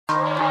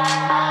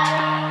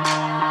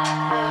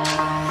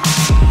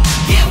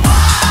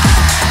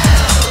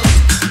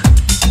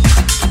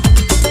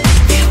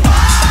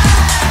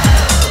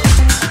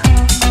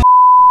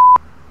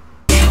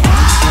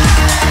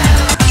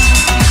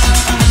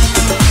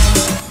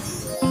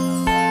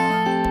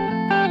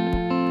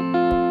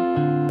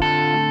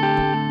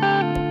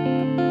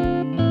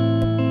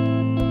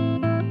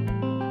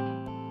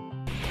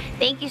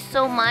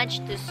so much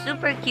to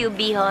Super Q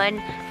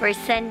Bihon for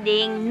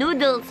sending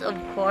noodles, of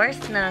course,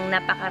 ng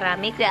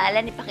napakarami. Kuya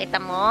Alan, ipakita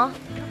mo.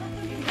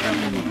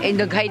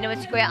 Nag-hi naman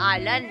si Kuya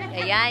Alan.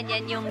 Ayan,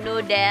 yan yung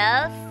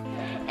noodles.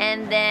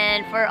 And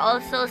then, for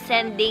also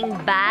sending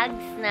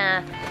bags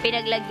na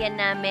pinaglagyan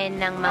namin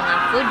ng mga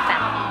food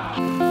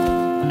package.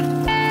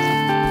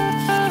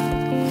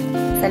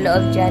 Sa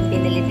loob dyan,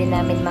 binili din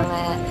namin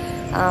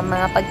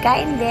mga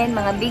pagkain din,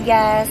 mga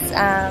bigas,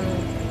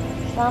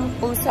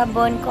 shampoo,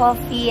 sabon,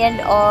 coffee,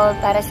 and all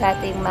para sa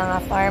ating mga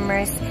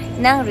farmers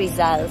ng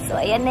Rizal. So,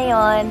 ayan na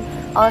yon,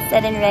 all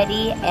set and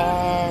ready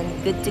and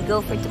good to go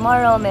for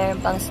tomorrow.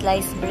 Meron pang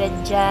sliced bread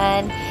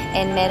dyan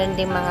and meron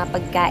din mga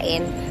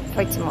pagkain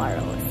for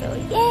tomorrow. So,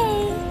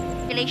 yay!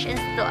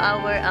 Congratulations to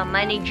our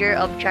manager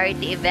of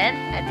charity event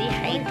at the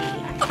Heidi.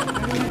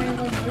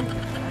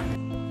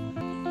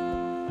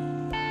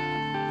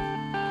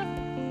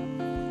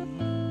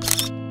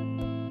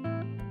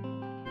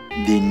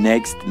 The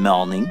next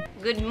morning.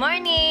 Good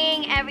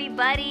morning,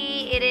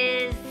 everybody. It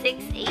is 6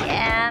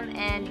 a.m.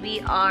 and we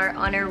are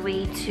on our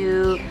way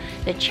to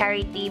the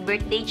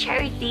birthday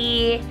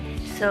charity.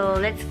 So,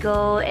 let's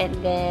go. And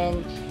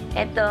then,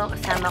 eto,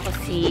 kasama ko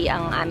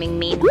ang aming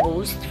main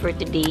host for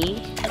today.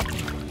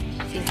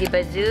 Si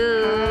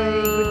Bazoo.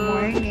 Hi, good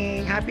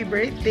morning. Happy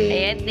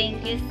birthday. Ayan,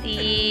 thank you,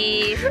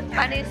 sis.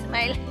 Paano yung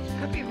smile?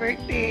 Happy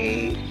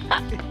birthday.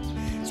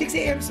 6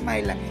 a.m.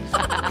 smile lang yun.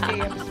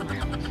 6 a.m.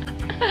 smile.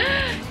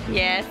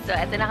 Yes, so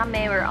eto na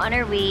kami. We're on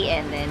our way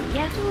and then,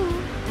 yahoo!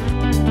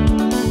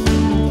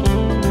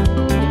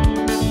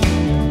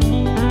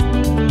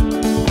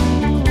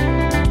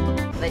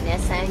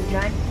 Vanessa and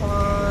John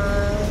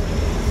Paul.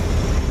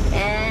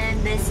 And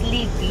the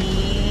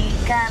sleepy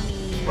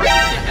kami.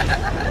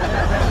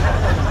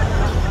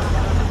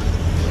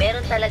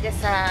 Meron talaga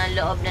sa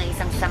loob ng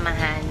isang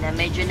samahan na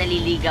medyo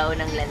naliligaw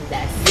ng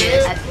landas.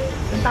 At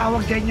ang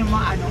tawag dyan yung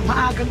mga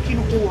maagang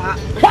kinukuha.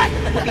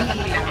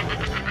 Tingila.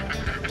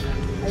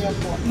 Ayan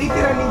po.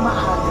 Literally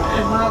maaga.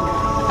 Umaga.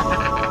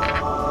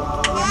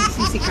 Ayan,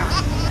 sisika.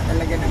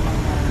 Talaga namang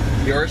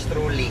Yours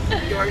truly.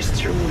 yours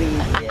truly.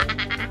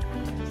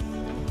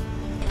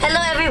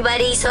 hello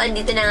everybody! So,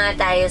 andito na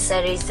nga tayo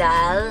sa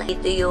Rizal.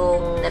 Ito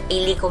yung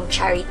napili kong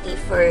charity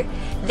for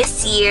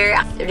this year.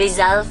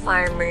 Rizal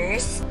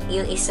Farmers.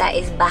 Yung isa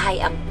is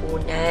Bahay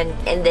Ampunan.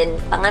 And then,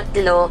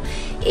 pangatlo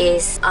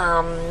is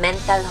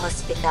mental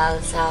hospital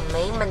sa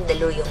may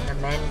Mandaluyong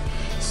naman.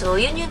 So,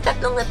 yun yung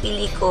tatlong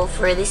napili ko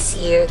for this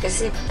year.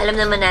 Kasi alam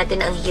naman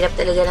natin ang hirap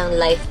talaga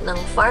ng life ng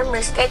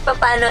farmers. Kahit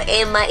papano,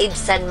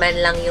 maibsan man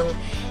lang yung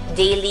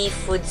daily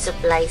food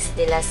supplies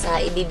nila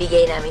sa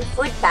ibibigay naming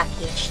food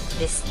package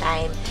this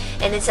time.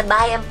 And then sa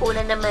Bahay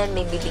Ampunan naman,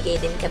 may bibigay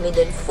din kami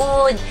doon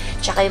food,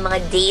 tsaka yung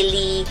mga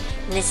daily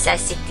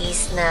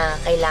necessities na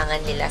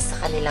kailangan nila sa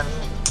kanilang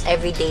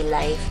everyday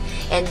life.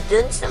 And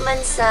dun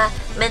naman sa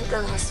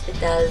mental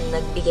hospital,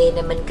 nagbigay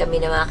naman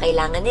kami ng mga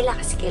kailangan nila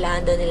kasi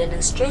kailangan daw nila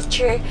ng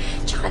stretcher,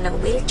 tsaka ng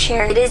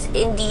wheelchair. It is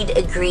indeed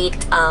a great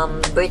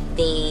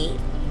birthday.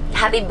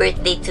 Happy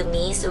birthday to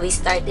me. So, we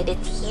started it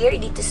here,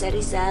 dito sa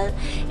Rizal.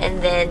 And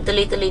then,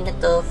 tuloy-tuloy na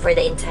to for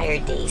the entire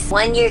days.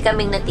 1 year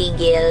kaming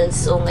natigil.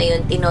 So,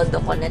 ngayon,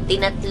 tinodo ko na.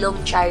 Tinatlong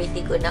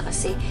charity ko na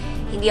kasi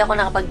hindi ako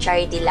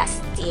nakapag-charity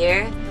last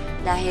year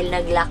dahil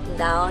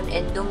nag-lockdown.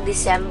 And nung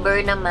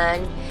December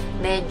naman,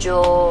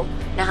 medyo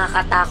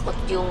nakakatakot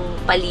yung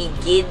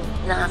paligid.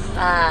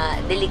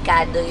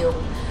 Nakakadelikado yung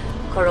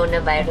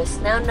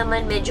coronavirus. Now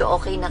naman, medyo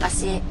okay na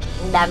kasi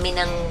ang dami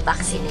ng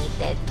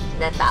vaccinated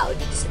na tao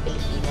dito sa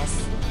Pilipinas.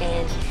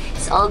 And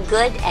it's all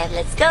good and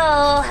let's go!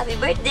 Happy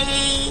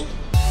birthday!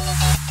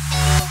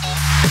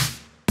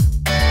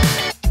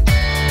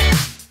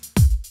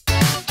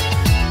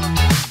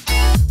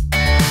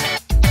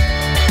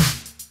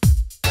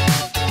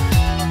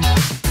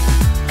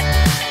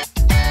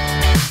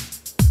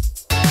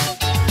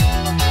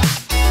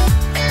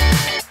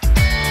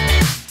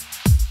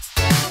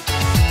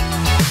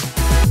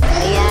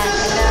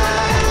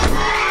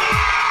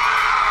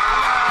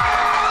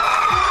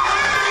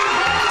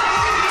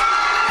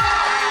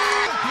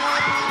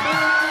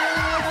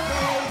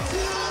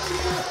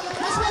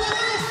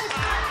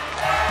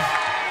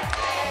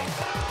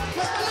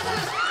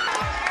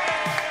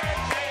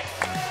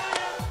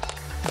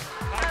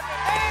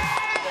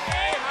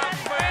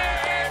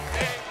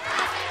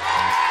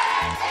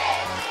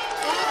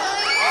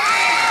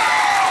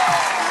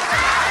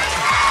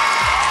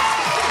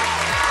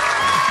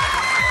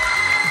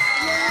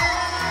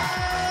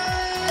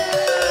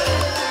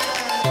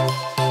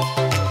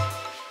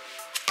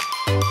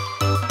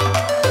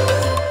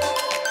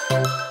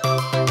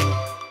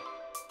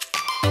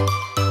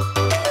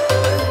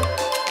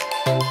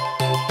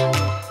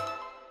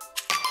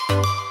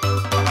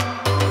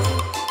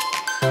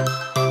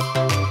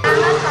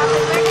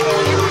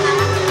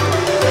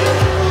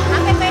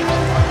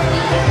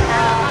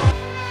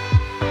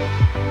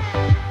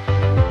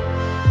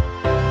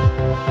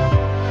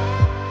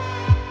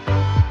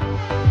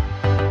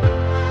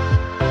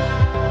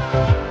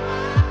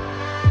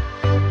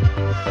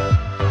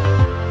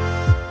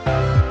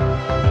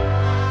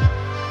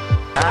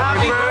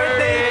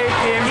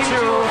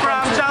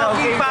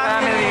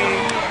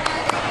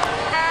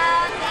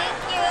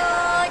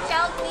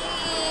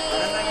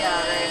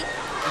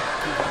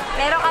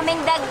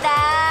 daming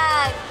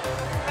dagdag.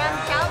 From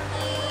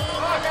Chowking.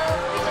 Hello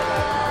po.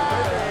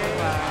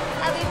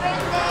 Happy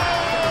birthday!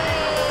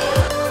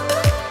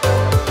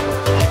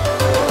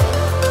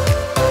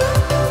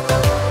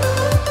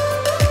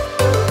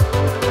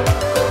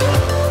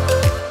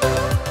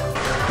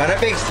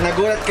 Maraming,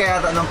 nagulat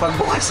kaya ng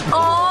pagbukas mo.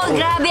 Oh,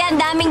 grabe,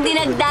 ang daming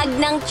dinagdag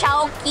ng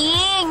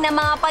Chowking na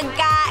mga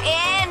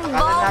pagkain.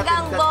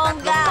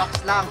 Bonggang-bongga.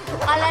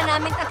 Akala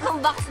namin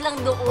 3 box lang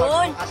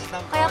doon.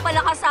 Kaya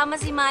pala kasama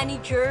si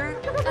manager.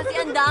 Kasi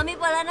ang dami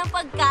pala ng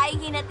pagkain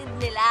hinatid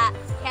nila.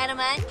 Kaya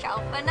naman, ciao,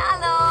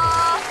 panalo!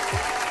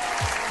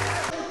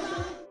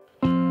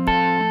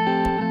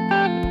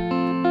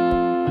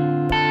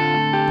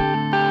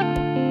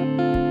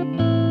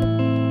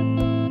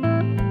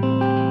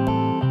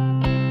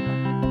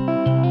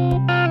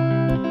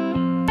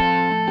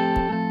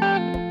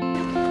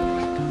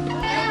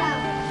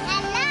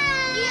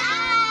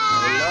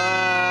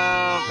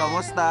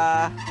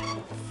 Kamusta?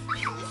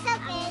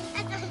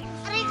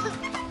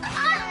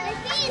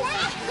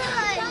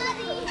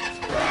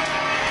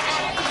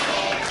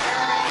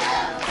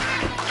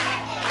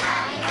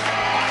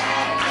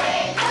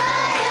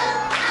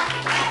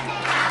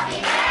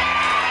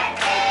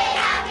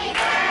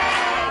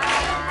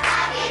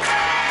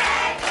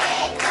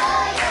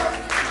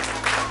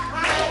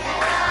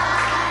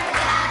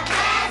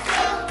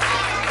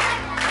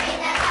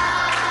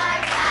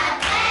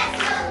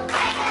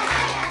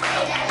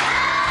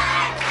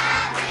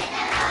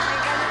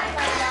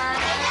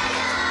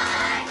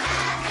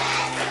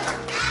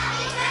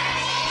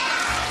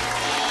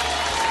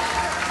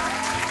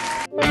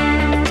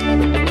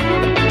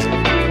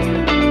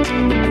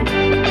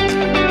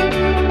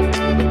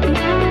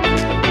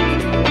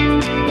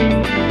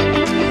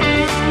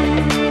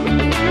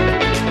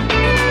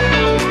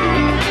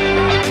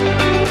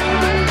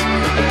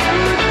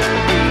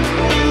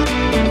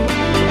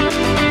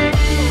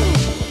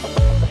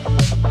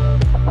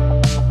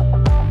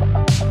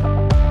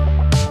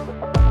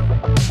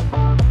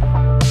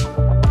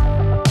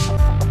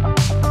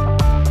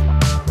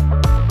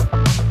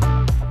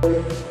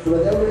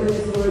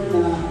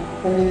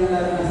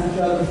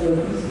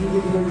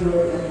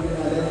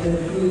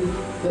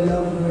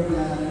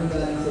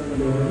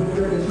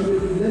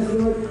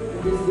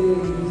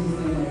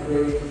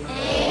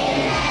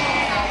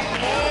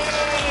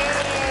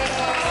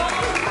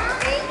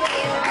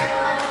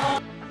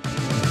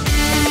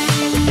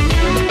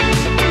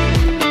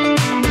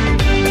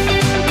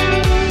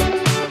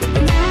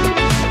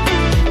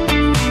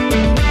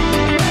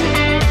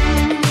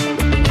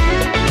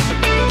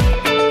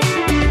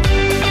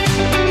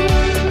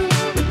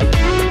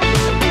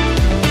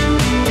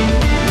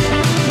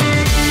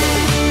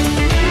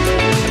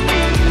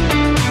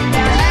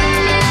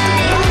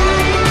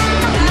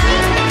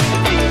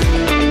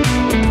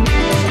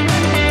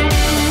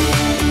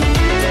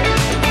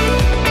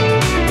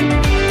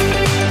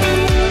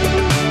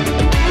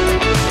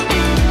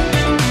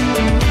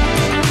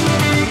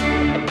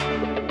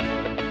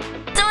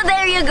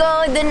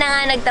 Doon na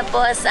nga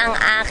nagtapos ang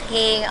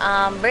aking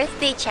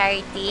birthday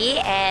charity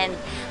and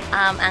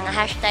ang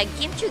hashtag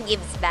Chiu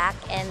gives back.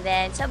 And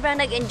then sobrang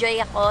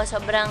nag-enjoy ako,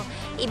 sobrang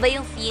iba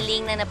yung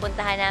feeling na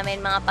napuntahan namin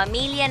mga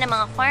pamilya na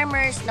mga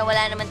farmers na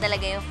wala naman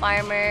talaga yung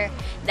farmer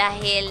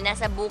dahil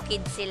nasa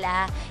bukid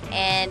sila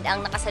and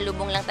ang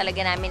nakasalubong lang talaga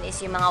namin is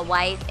yung mga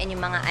wife and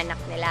yung mga anak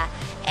nila.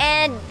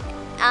 And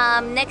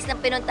next na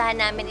pinuntahan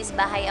namin is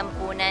Bahay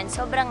Ampunan.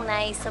 Sobrang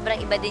nice, sobrang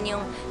iba din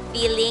yung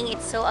feeling.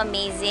 It's so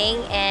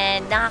amazing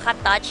and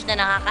nakaka-touch na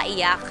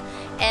nakakaiyak.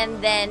 And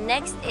then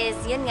next is,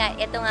 yun nga,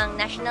 ito nga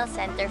National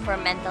Center for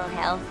Mental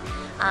Health.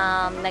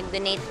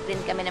 Nag-donate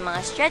din kami ng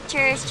mga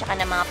stretchers, tsaka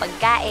ng mga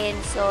pagkain.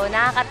 So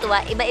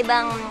nakakatuwa,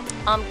 iba-ibang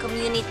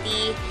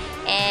community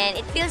and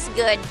it feels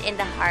good in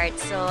the heart.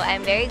 So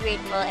I'm very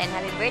grateful and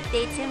happy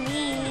birthday to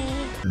me!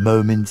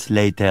 Moments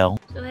later.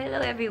 So hello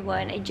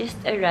everyone, I just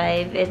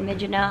arrived and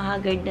medyo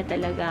nakakagard na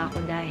talaga ako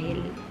dahil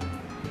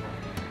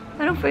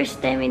parang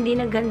first time hindi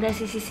naganda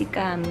si Sisi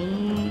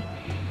Kami.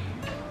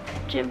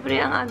 Siyempre,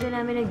 ang aga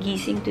namin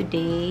nagising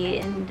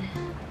today and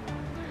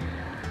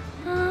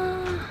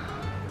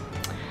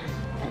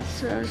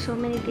so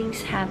many things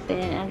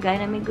happen. Ang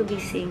aga namin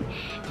gumising.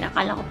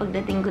 Nakala ko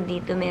pagdating ko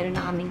dito meron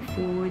na kaming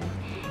food.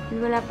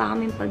 And wala pa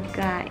kaming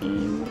pagkain.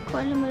 Hindi ko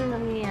alam ano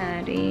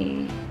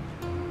nangyayari.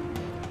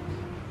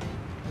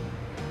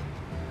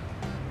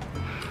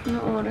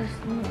 Ano oras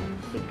na?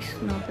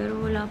 6 na. Pero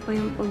wala pa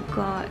yung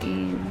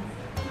pagkain.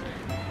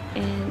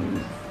 And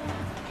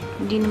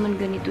hindi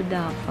naman ganito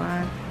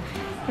dapat.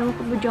 Ewan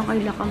ko ba dyan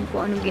kay Lakang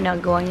ko anong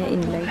ginagawa niya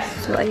in life.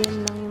 So,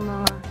 ayan lang yung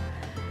mga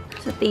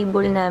sa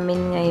table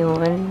namin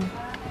ngayon.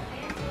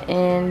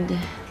 And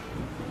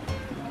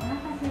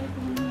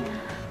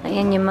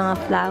ayan yung mga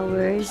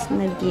flowers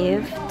na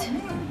gift.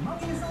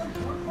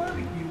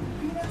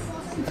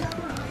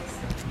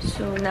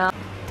 So, now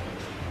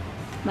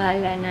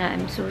bahala na.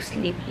 I'm so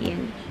sleepy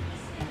and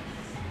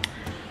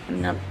I'm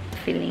not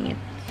feeling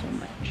it so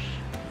much.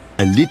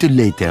 A little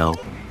later.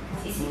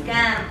 Sisi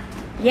Cam.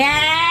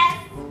 Yes!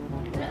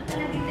 Wala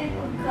talaga tayo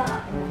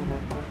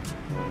pagkain.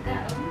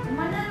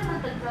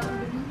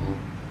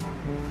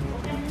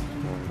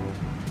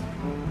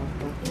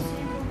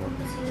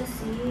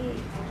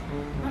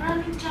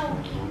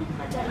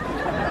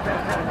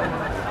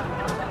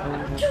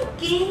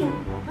 Chin?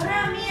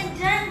 Marami yan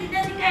dyan. Hindi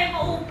natin kaya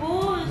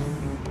maubos.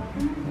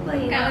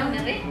 Kaon na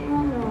rin?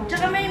 Oo.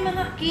 Tsaka may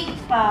mga cake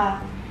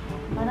pa.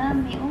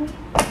 Marami, oh.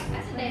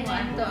 Kasi na yung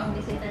anto ang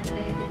visitan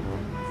ready.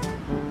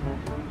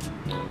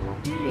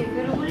 Dili,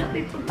 pero wala pa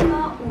yung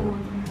pagkaon.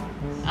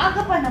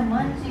 Aga pa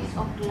naman, 6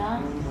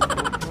 o'clock.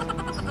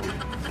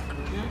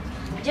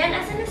 Diyan,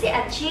 asan na si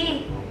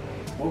Achi?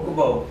 Huwag ko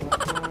ba?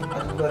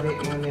 Ano ba rin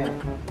yun niya?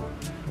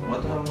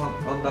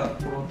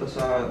 Pumunta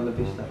sa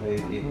labis na kayo.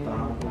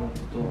 Itangan ko lang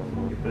ito.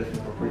 I-press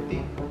yung property.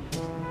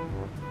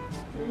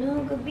 Wala,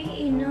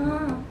 gabi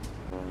na.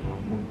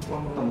 Mukha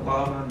ka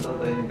daw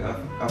tayo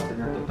after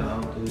na ito.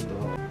 Tanawin ito dito.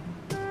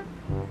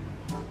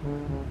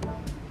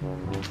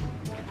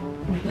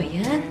 Ano ba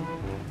yan?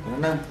 Ano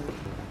na?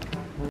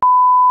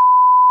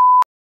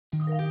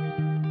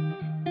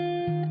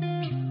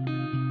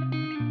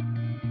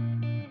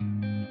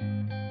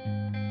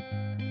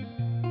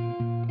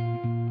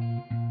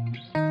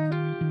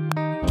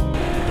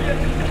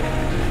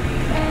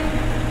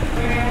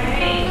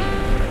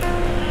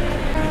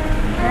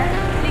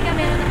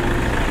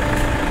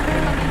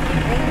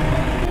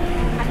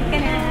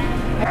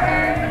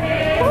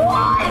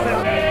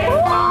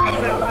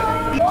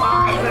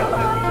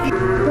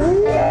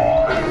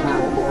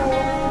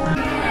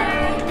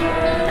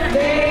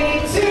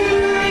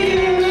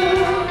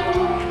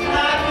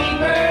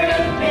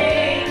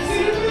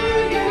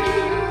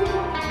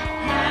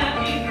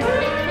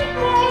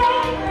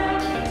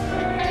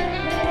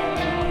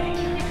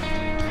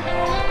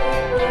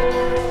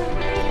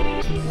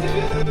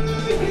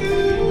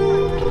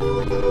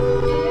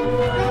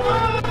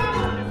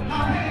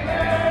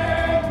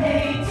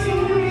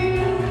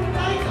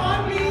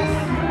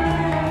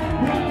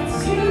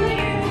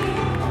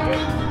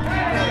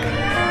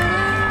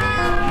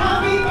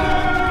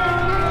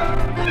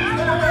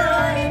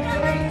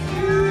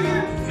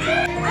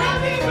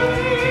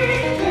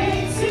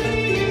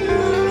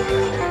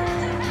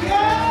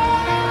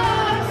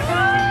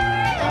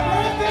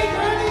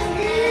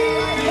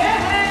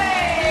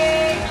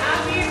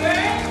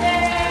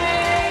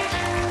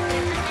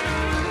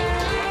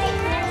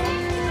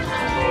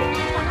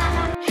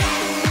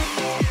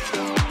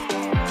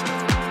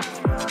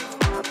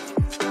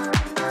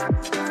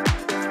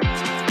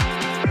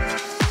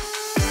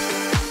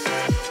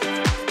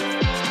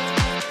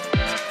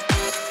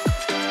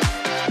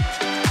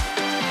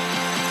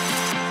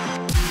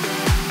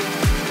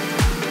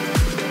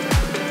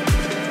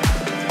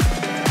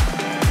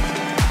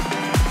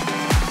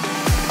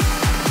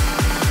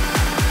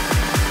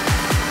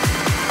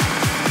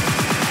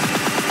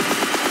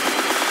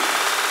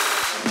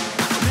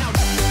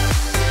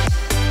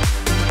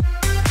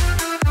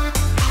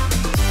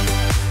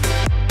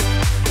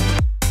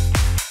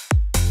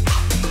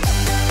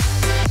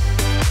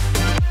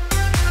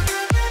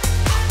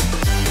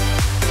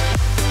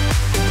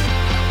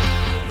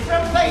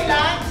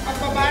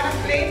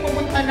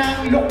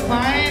 Ng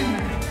Lukban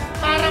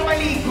para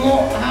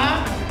maligo,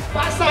 ha?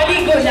 Basaan.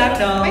 Maligo lang,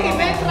 no? May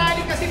event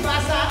rally kasi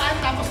basaan,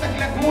 tapos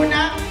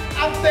nag-Laguna.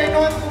 After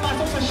nun,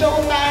 pumasok sa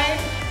showtime.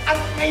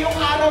 At ngayong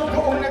araw,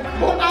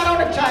 buong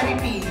araw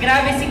nag-charity.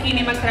 Grabe si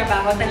Kini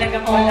magtrabaho.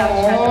 Talagang all out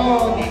siya.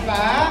 Oo, di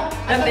ba?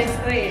 The best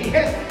ko eh.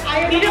 Yes.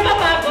 Hindi na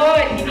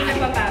mapagod. Hindi na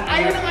mapagod.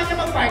 Ayaw na nga niya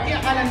mag-party.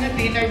 Akala niya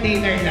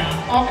dinner lang.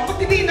 Okay,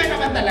 magdi-dinner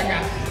naman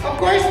talaga. Of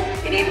course,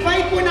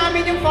 in-invite po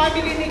namin yung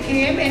family ni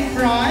Kim in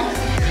front.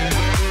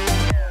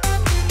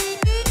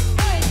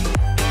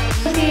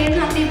 Kim,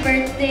 happy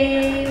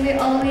birthday. We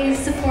always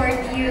support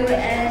you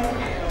and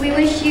we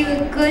wish you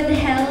good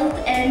health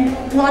and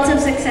lots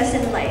of success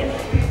in life.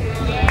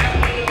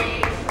 Yay!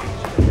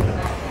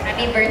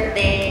 Happy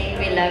birthday.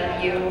 We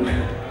love you.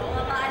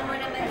 Mapaan mo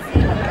naman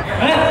siya.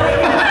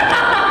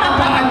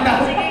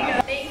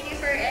 Thank you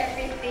for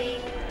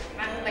everything.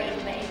 Ang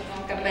bait-bait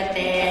mong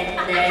kapatid.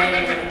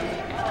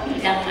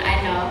 Bilang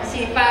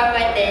si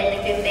Papa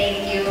din,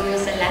 nag-thank you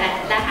sa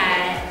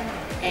lahat-lahat.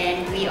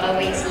 And we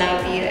always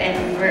love you and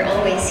we're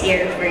always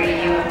here for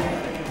you.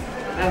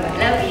 Baba,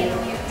 love you.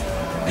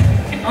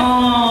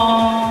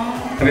 Aww.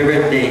 Happy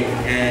birthday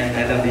and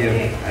I love you.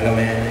 Alam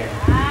mo yan.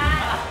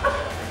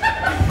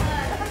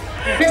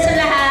 Sa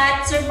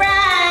lahat,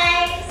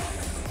 surprise!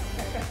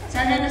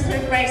 Sana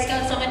na-surprise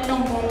ka. Sakit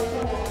ng buhok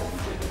ko.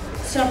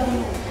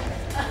 Sabi.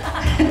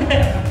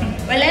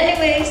 Well,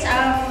 anyways,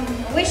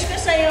 wish ko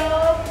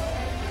sa'yo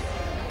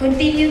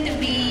continue to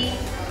be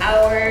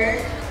our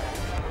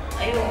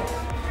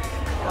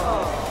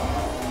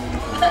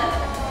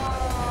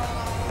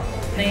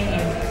Thank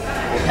you.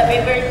 Happy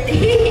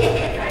birthday!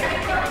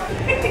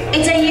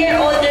 It's a year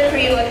older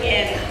for you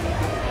again.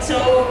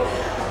 So,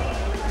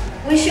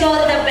 wish you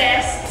all the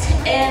best.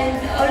 And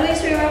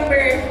always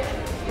remember,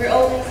 we're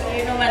always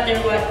here no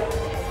matter what.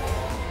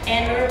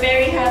 And we're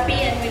very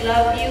happy and we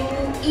love you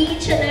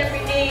each and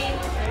every day.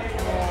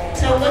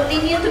 So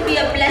continue to be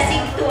a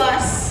blessing to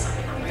us.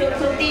 To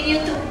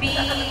continue to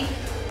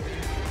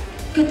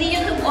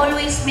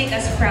always make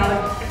us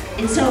proud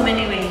in so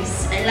many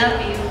ways. I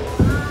love you.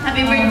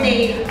 Happy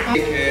birthday.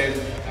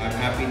 I'm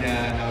happy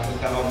na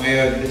nakapunta ako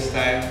ngayon this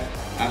time.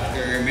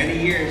 after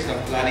many years of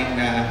planning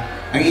na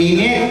ang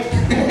ingit.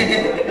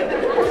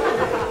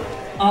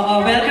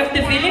 Welcome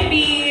to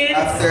Philippines!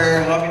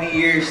 After how many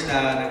years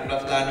na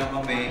nagplano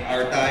kami,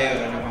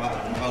 tayo na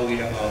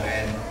makauwi ako,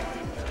 and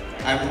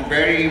I'm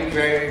very,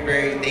 very,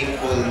 very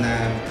thankful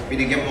na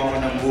binigyan mo ako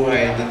ng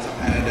buhay dun sa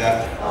Canada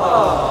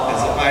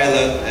as a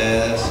pilot.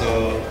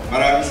 So,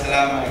 maraming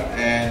salamat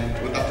and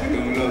utak ko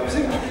yung love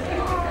sa'yo.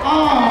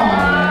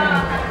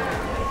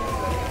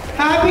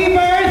 Happy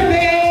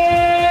birthday!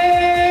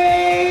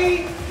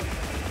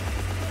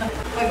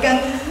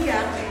 Pagkang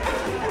iyak.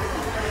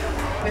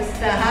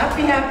 Basta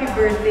happy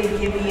birthday,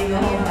 Kimi. You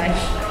know how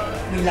much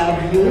we love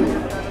you.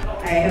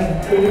 I have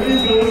told you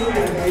this.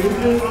 I'm very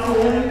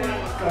grateful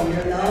from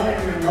your love,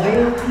 your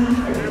loyalty,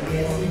 for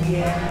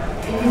ABS-CBN.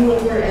 And you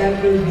will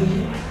forever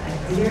be a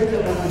dear to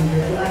us.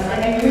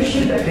 And I wish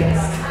you the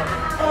best.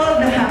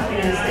 All the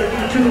happiness that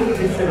you truly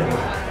deserve.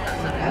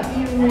 I love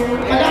you.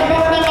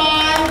 Palakpak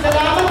naman!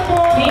 Salamat po!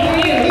 Thank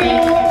you!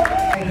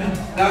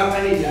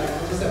 Nakakaliya.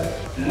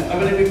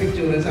 Ako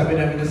nagpipicture, sabi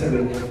namin na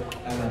sabi niya,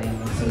 tama na yung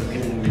magsalot ka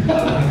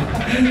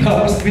namin.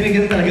 Tapos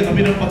binigyan talaga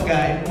kami ng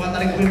pagkain. Mukha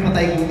talaga kami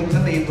patay gutom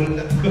sa table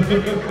na to.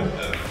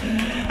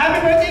 Happy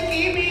birthday,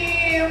 Kimi!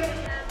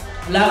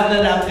 Love na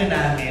love ka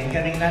namin.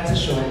 Kaming nasa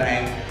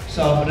showtime,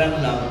 sobrang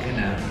love ka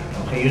namin.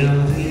 Okay, yun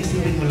lang.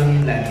 Iisipin mo lang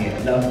yung lagi.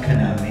 Love ka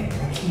namin.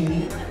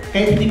 Kimi,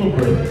 kahit hindi mo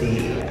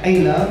birthday,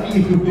 I love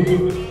you.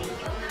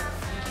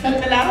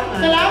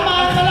 Salamat!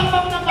 Salamat!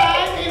 Palakpak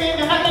naman! Kimi,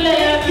 I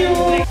love you!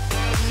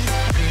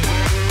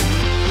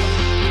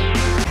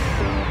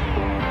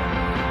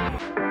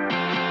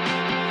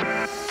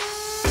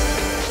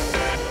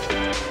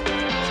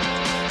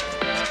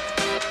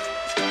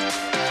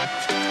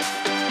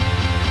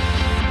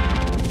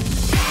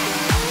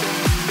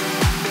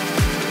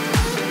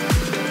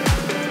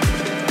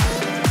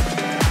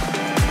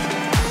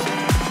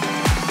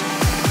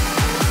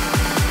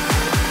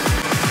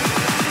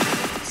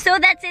 So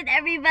that's it,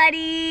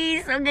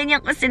 everybody! So ganyan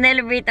ko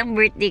sinelebrate ang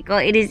birthday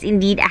ko. It is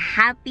indeed a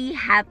happy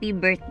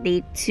birthday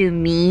to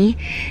me.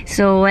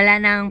 So wala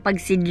nang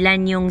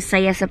pagsidlan yung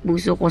saya sa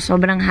puso ko.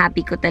 Sobrang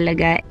happy ko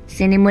talaga.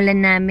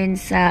 Sinimulan namin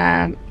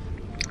sa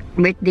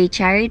birthday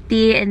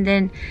charity, and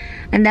then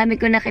ang dami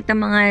ko nakita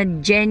mga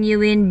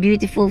genuine,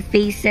 beautiful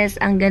faces.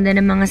 Ang ganda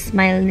ng mga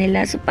smile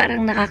nila. So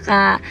parang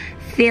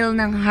nakaka-feel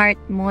ng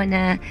heart mo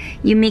na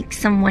you make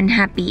someone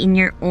happy in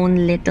your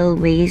own little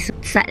ways.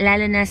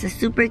 Lalo na sa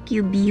Super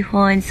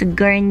QB-hon, sa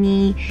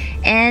Garni,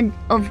 and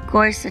of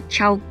course sa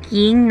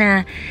Chowking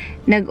na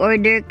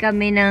nag-order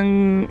kami ng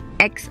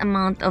X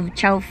amount of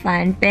chow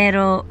fan,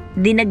 pero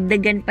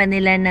dinagdagan pa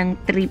nila ng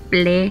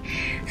triple.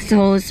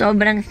 So,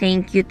 sobrang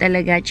thank you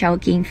talaga,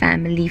 Chowking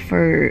family,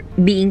 for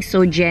being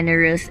so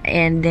generous.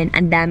 And then,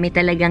 ang dami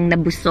talagang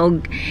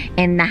nabusog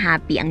and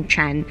na-happy ang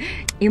tiyan.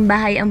 Yung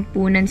bahay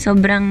ampunan,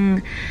 sobrang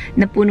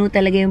napuno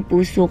talaga yung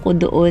puso ko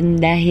doon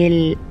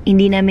dahil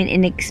hindi namin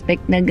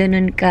in-expect na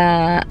ganun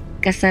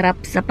kasarap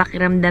sa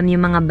pakiramdam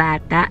yung mga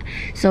bata.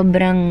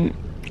 Sobrang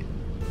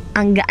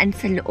ang gaan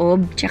sa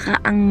loob,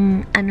 tsaka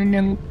ang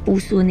ng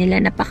puso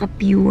nila,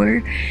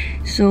 napaka-pure.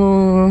 So,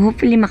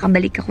 hopefully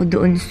makabalik ako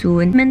doon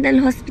soon. Mental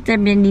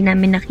hospital hindi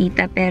namin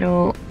nakita,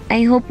 pero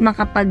I hope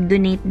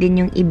makapag-donate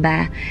din yung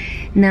iba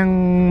ng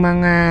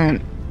mga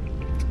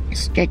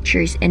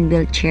stretchers and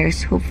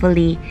wheelchairs.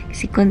 Hopefully,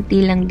 kasi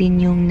konti lang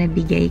din yung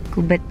nabigay ko,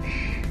 but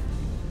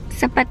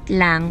sapat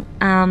lang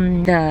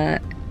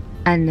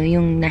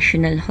yung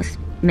National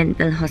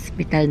Mental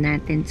Hospital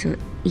natin. So,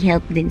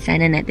 i-help din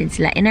sana natin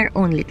sila in our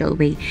own little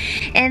way.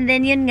 And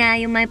then, yun nga,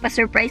 yung may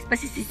pa-surprise pa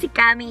si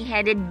Kami,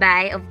 headed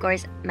by, of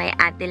course, my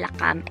Ate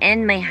Lakam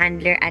and my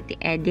handler, Ate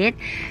Edith.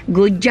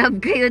 Good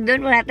job kayo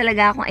dun. Wala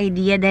talaga akong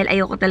idea dahil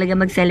ayoko talaga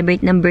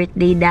mag-celebrate ng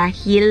birthday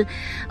dahil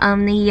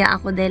nahiya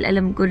ako dahil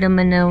alam ko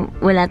naman na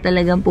wala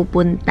talagang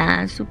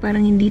pupunta. So,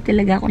 parang hindi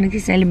talaga ako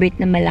nag-celebrate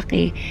na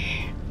malaki.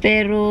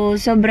 Pero,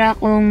 sobra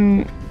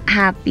akong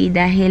happy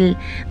dahil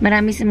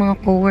marami sa mga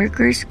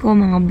coworkers ko,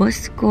 mga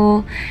boss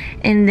ko,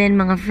 and then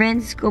mga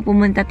friends ko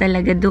pumunta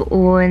talaga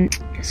doon.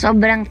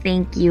 Sobrang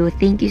thank you.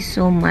 Thank you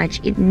so much.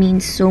 It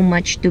means so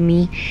much to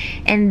me.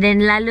 And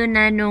then lalo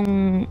na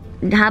nung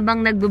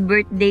habang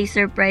nagbo-birthday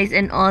surprise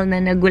and all na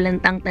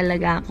nagulantang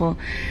talaga ako,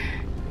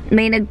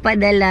 may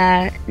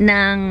nagpadala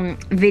ng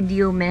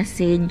video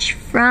message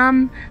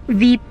from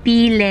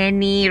VP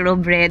Lenny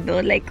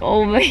Robredo. Like,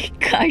 oh my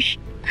gosh.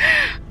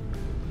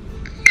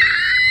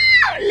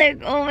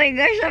 Like, oh my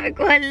gosh, sabi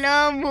ko,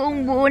 hala,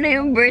 buong-buo na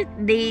yung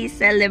birthday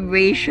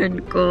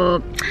celebration ko.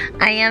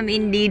 I am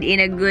indeed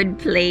in a good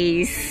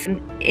place.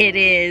 It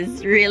is.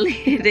 Really,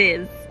 it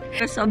is.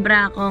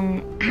 Sobra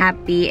akong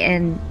happy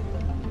and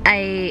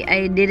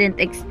I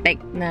didn't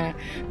expect na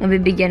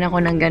mabibigyan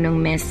ako ng ganong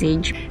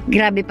message.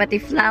 Grabe,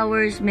 pati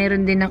flowers,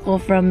 meron din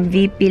ako from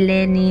VP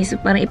Lenny. So,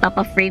 parang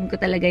ipapa-frame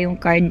ko talaga yung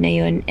card na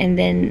yun. And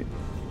then,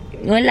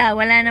 wala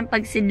nang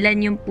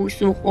pagsidlan yung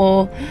puso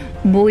ko.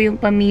 Buo yung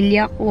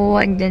pamilya ko.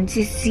 Andyan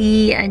si C.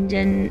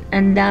 Andyan,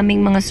 ang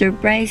daming mga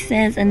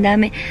surprises. Ang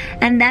dami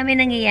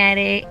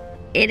nangyayari.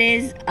 It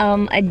is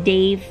a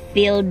day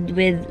filled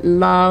with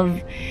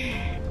love,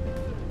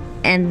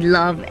 and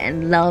love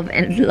and love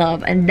and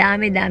love. Ang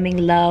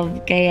dami-daming love.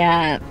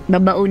 Kaya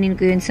babaunin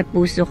ko yun sa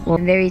puso ko.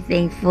 I'm very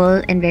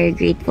thankful and very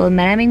grateful.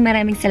 Maraming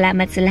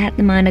salamat sa lahat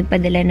ng mga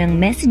nagpadala ng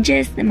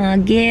messages, ng mga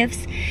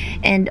gifts,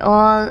 and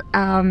all.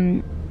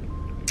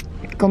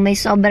 Kung may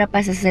sobra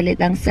pa sa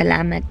salitang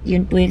salamat,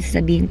 yun po yung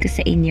sasabihin ko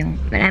sa inyo.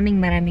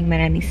 Maraming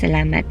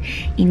salamat.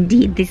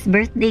 Indeed, this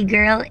birthday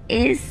girl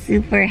is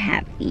super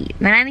happy.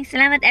 Maraming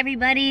salamat,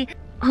 everybody.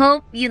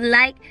 Hope you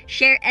like,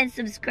 share, and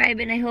subscribe.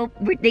 And I hope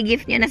birthday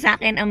gift niya na sa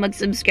akin ang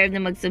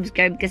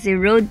mag-subscribe kasi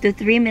road to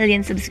 3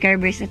 million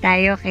subscribers na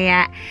tayo.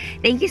 Kaya,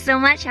 thank you so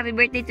much. Happy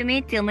birthday to me.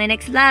 Till my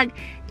next vlog.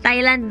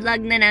 Thailand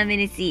vlog na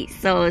namin ni C.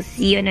 So,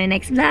 see you on our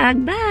next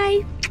vlog.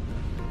 Bye!